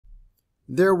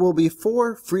There will be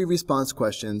 4 free response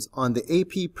questions on the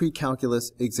AP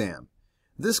Precalculus exam.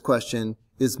 This question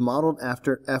is modeled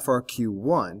after FRQ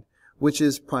 1, which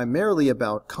is primarily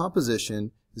about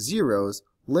composition, zeros,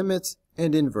 limits,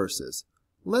 and inverses.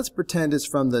 Let's pretend it's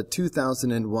from the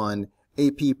 2001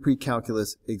 AP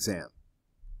Precalculus exam.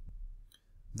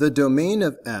 The domain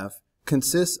of F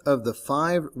consists of the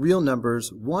 5 real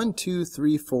numbers 1, 2,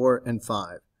 3, 4, and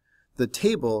 5. The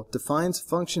table defines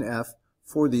function f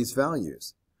for these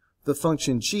values. The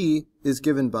function g is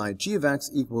given by g of x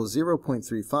equals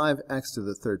 0.35 x to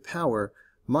the third power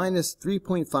minus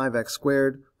 3.5 x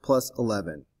squared plus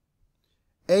 11.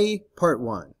 A, part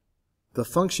 1. The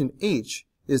function h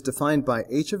is defined by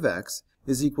h of x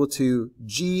is equal to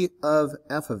g of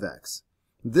f of x.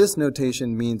 This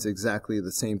notation means exactly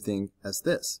the same thing as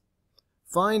this.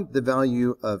 Find the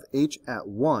value of h at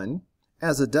 1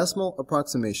 as a decimal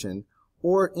approximation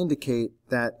or indicate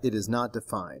that it is not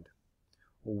defined.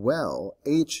 Well,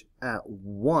 h at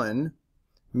 1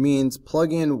 means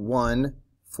plug in 1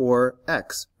 for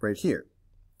x right here.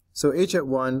 So h at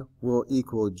 1 will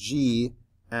equal g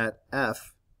at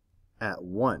f at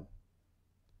 1.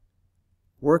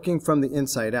 Working from the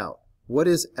inside out, what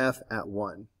is f at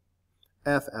 1?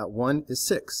 F at 1 is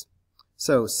 6.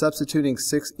 So substituting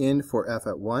 6 in for f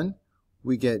at 1,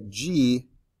 we get g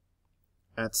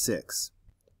at 6.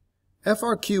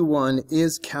 FRQ1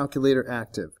 is calculator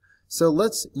active, so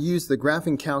let's use the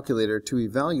graphing calculator to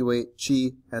evaluate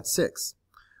g at 6.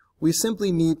 We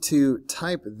simply need to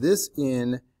type this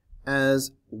in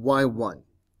as y1.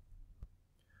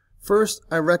 First,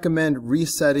 I recommend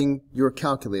resetting your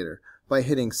calculator by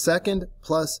hitting second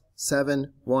plus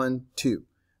 7, 1, 2.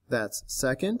 That's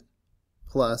second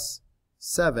plus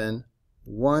 7,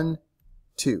 1,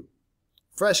 2.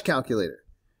 Fresh calculator.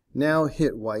 Now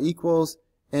hit y equals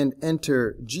and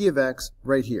enter g of x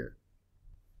right here.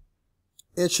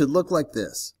 It should look like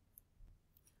this.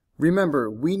 Remember,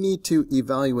 we need to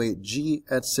evaluate g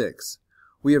at 6.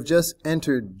 We have just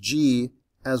entered g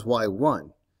as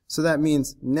y1. So that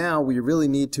means now we really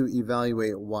need to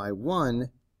evaluate y1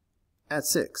 at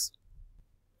 6.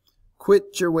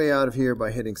 Quit your way out of here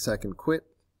by hitting second quit.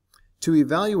 To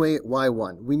evaluate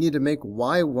y1, we need to make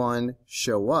y1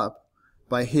 show up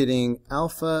by hitting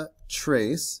alpha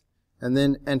trace and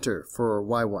then enter for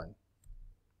y1.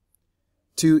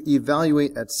 To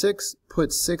evaluate at 6,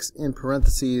 put 6 in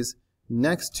parentheses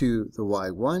next to the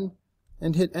y1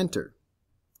 and hit enter.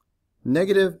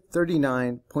 Negative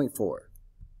 39.4.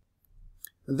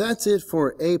 That's it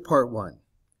for A part 1.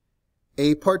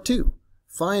 A part 2.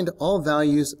 Find all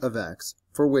values of x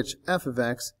for which f of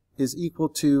x is equal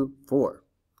to 4.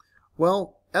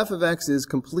 Well, f of x is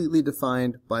completely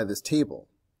defined by this table.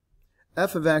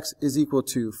 F of x is equal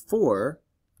to 4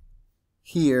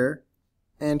 here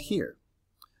and here.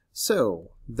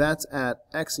 So that's at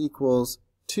x equals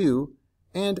 2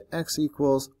 and x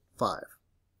equals 5.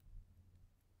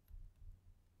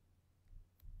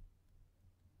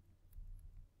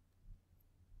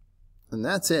 And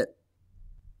that's it.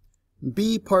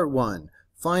 B part 1.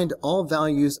 Find all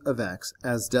values of x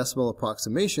as decimal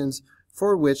approximations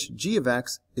for which g of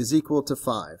x is equal to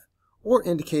 5, or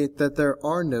indicate that there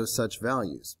are no such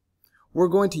values. We're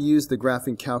going to use the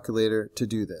graphing calculator to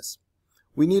do this.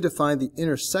 We need to find the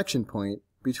intersection point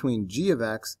between g of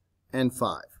x and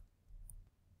 5.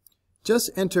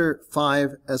 Just enter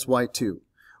 5 as y2.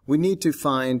 We need to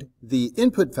find the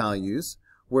input values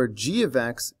where g of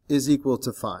x is equal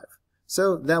to 5.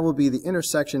 So that will be the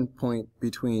intersection point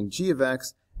between g of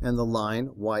x and the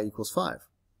line y equals 5.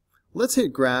 Let's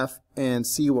hit graph and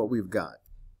see what we've got.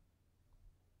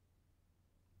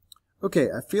 Okay,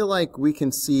 I feel like we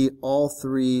can see all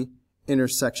 3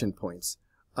 intersection points.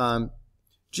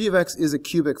 G of x is a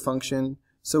cubic function,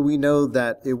 so we know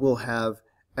that it will have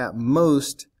at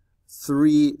most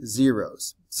 3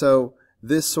 zeros. So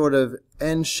this sort of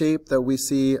N shape that we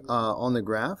see on the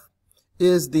graph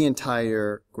is the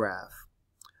entire graph.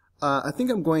 I think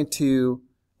I'm going to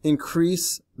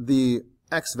increase the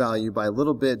x value by a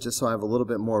little bit just so I have a little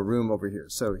bit more room over here.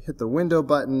 So hit the window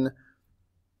button.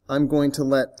 I'm going to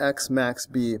let x max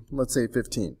be, let's say,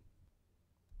 15.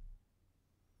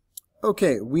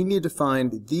 Okay, we need to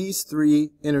find these 3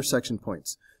 intersection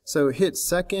points. So hit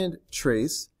second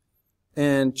trace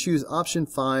and choose option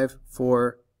 5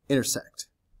 for intersect.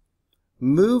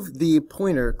 Move the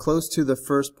pointer close to the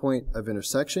first point of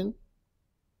intersection.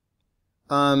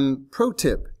 Pro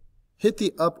tip, hit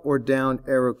the up or down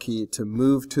arrow key to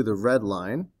move to the red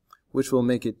line, which will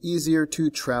make it easier to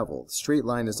travel. The straight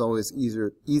line is always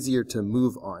easier to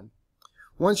move on.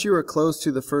 Once you are close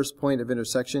to the first point of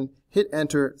intersection, hit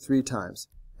enter 3 times.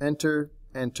 Enter,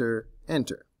 enter,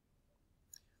 enter.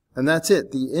 And that's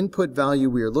it. The input value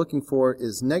we are looking for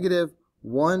is negative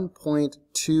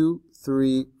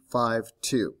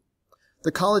 1.2352.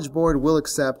 The College Board will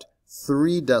accept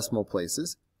 3 decimal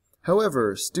places.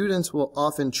 However, students will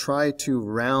often try to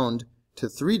round to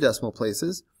 3 decimal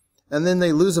places, and then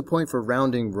they lose a point for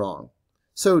rounding wrong.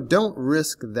 So don't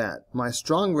risk that. My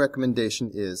strong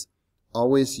recommendation is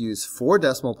always use 4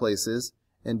 decimal places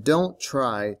and don't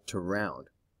try to round.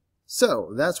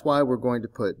 So that's why we're going to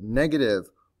put negative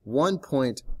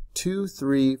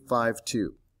 1.2352.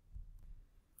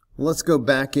 Let's go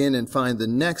back in and find the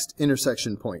next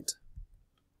intersection point.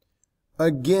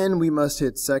 Again, we must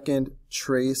hit second,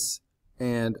 trace,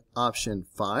 and option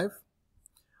 5.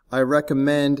 I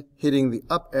recommend hitting the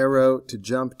up arrow to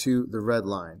jump to the red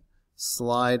line.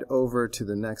 Slide over to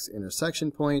the next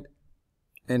intersection point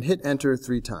and hit enter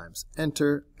 3 times.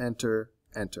 Enter, enter,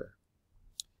 enter.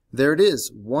 There it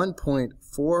is,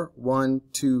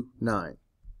 1.4129.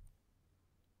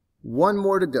 One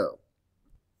more to go.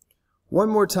 One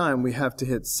more time we have to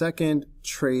hit second,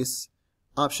 trace,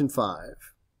 option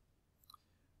 5.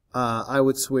 I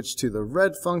would switch to the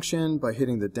red function by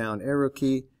hitting the down arrow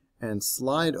key and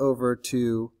slide over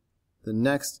to the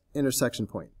next intersection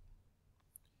point.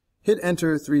 Hit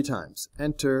enter 3 times.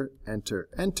 Enter, enter,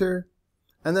 enter,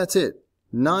 and that's it.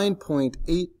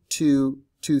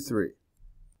 9.8223.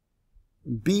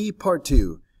 B, part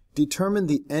 2. Determine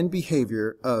the end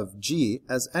behavior of G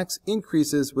as x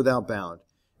increases without bound.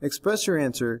 Express your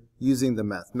answer using the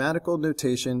mathematical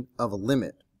notation of a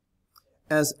limit.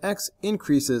 As x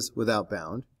increases without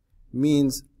bound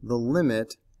means the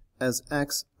limit as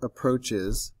x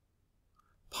approaches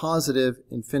positive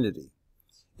infinity.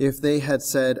 If they had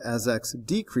said as x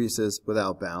decreases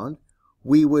without bound,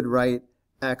 we would write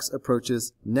x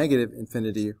approaches negative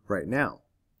infinity right now.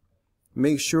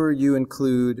 Make sure you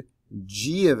include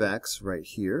g of x right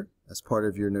here as part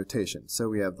of your notation. So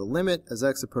we have the limit as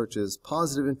x approaches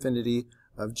positive infinity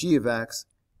of g of x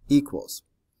equals.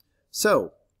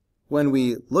 So when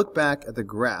we look back at the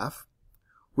graph,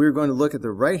 we're going to look at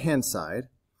the right-hand side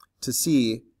to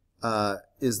see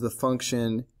is the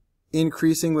function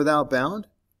increasing without bound?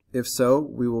 If so,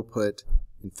 we will put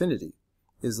infinity.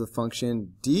 Is the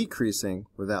function decreasing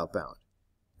without bound?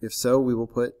 If so, we will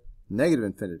put negative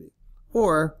infinity.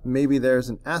 Or maybe there's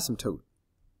an asymptote.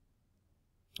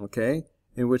 Okay?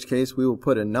 In which case we will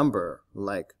put a number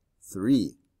like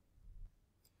 3.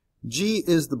 G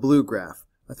is the blue graph.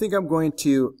 I think I'm going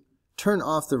to turn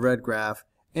off the red graph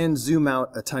and zoom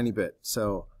out a tiny bit.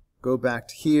 So go back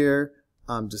to here.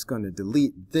 I'm just going to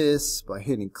delete this by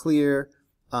hitting clear.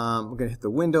 I'm going to hit the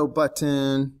window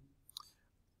button.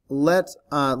 Let's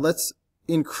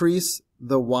increase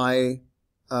the y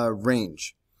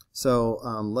range. So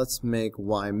let's make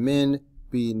y min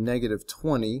be negative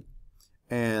 20,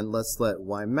 and let's let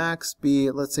y max be,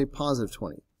 let's say, positive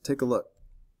 20. Take a look.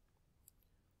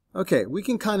 Okay, we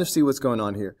can kind of see what's going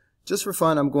on here. Just for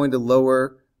fun, I'm going to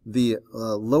lower the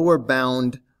lower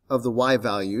bound of the y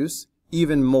values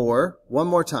even more, one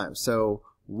more time. So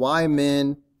y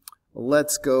min,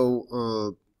 let's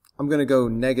go, I'm going to go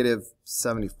negative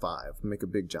 75, make a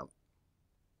big jump.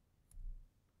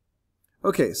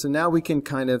 Okay, so now we can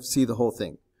kind of see the whole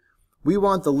thing. We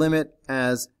want the limit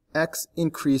as x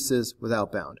increases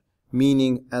without bound,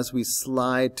 meaning as we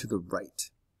slide to the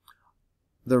right.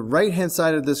 The right-hand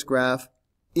side of this graph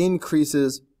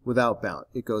increases without bound.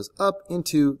 It goes up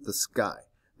into the sky.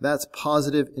 That's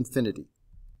positive infinity.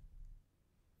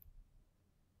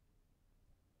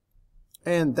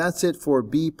 And that's it for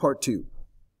B part 2.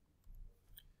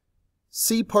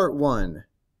 C part 1.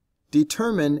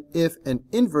 Determine if an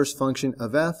inverse function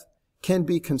of f can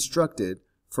be constructed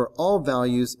for all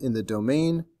values in the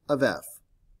domain of f.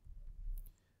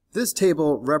 This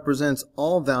table represents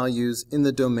all values in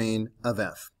the domain of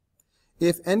f.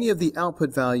 If any of the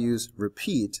output values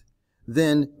repeat,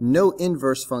 then no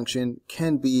inverse function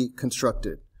can be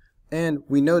constructed. And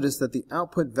we notice that the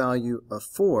output value of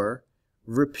 4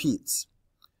 repeats.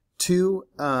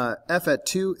 F at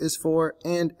 2 is 4,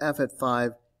 and f at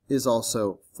 5 is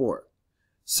also 4.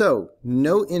 So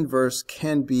no inverse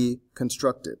can be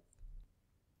constructed.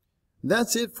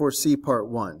 That's it for C part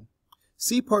 1.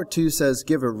 C part 2 says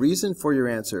give a reason for your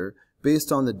answer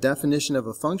based on the definition of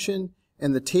a function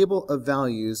and the table of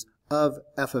values of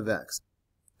f of x.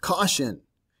 Caution!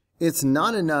 It's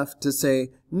not enough to say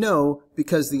no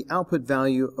because the output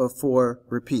value of 4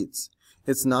 repeats.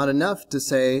 It's not enough to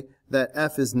say that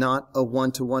f is not a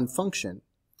one-to-one function.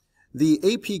 The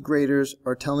AP graders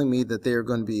are telling me that they are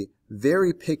going to be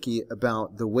very picky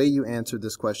about the way you answer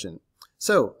this question.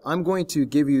 So I'm going to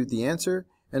give you the answer,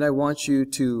 and I want you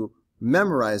to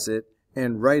memorize it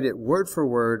and write it word for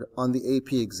word on the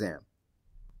AP exam.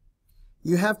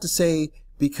 You have to say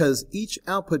because each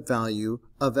output value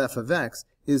of f of x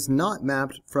is not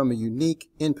mapped from a unique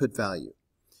input value.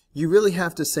 You really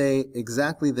have to say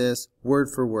exactly this word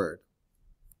for word.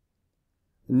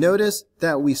 Notice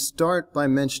that we start by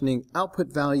mentioning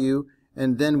output value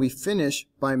and then we finish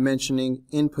by mentioning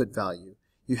input value.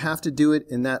 You have to do it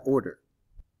in that order.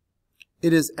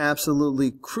 It is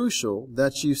absolutely crucial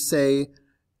that you say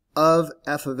of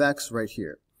f of x right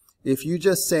here. If you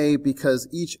just say because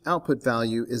each output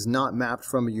value is not mapped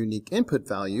from a unique input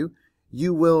value,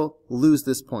 you will lose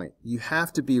this point. You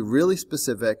have to be really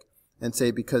specific and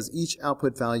say because each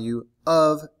output value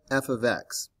of f of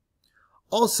x.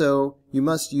 Also, you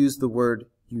must use the word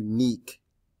unique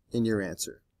in your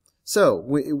answer. So,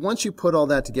 once you put all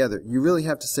that together, you really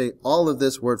have to say all of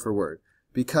this word for word,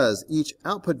 because each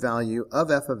output value of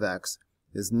f of x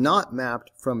is not mapped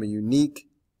from a unique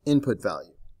input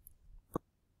value.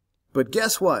 But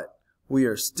guess what? We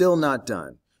are still not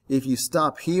done. If you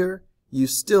stop here, you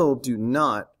still do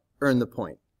not earn the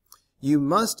point. You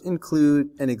must include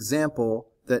an example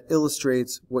that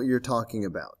illustrates what you're talking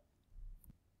about.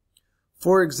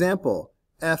 For example,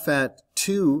 f at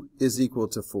 2 is equal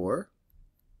to 4,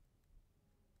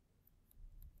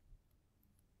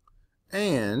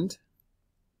 and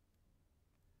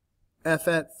f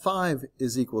at 5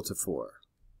 is equal to 4.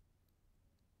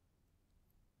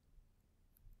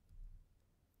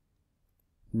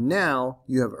 Now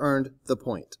you have earned the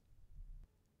point.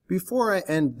 Before I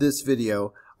end this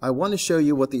video, I want to show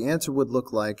you what the answer would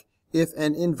look like if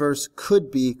an inverse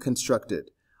could be constructed.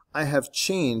 I have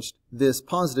changed this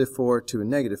positive 4 to a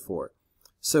negative 4.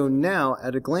 So now,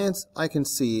 at a glance, I can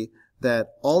see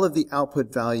that all of the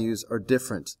output values are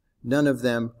different. None of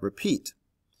them repeat.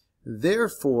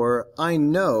 Therefore, I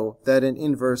know that an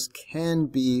inverse can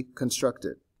be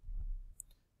constructed.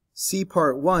 See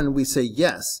part 1, we say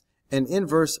yes, an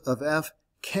inverse of f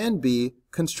can be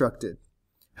constructed.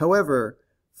 However,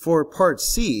 for part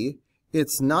C,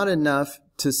 it's not enough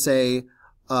to say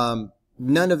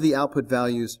none of the output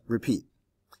values repeat.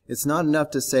 It's not enough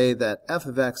to say that f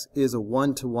of x is a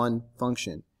one-to-one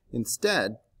function.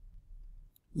 Instead,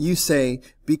 you say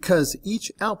because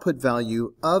each output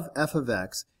value of f of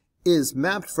x is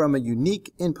mapped from a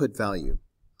unique input value.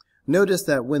 Notice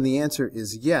that when the answer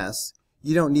is yes,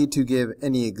 you don't need to give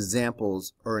any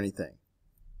examples or anything.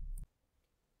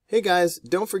 Hey guys,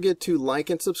 don't forget to like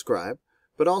and subscribe,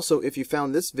 but also if you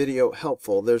found this video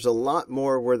helpful, there's a lot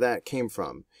more where that came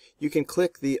from. You can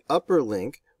click the upper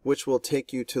link, which will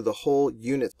take you to the whole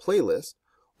unit playlist,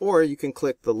 or you can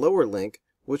click the lower link,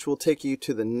 which will take you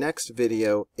to the next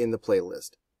video in the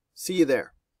playlist. See you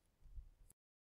there.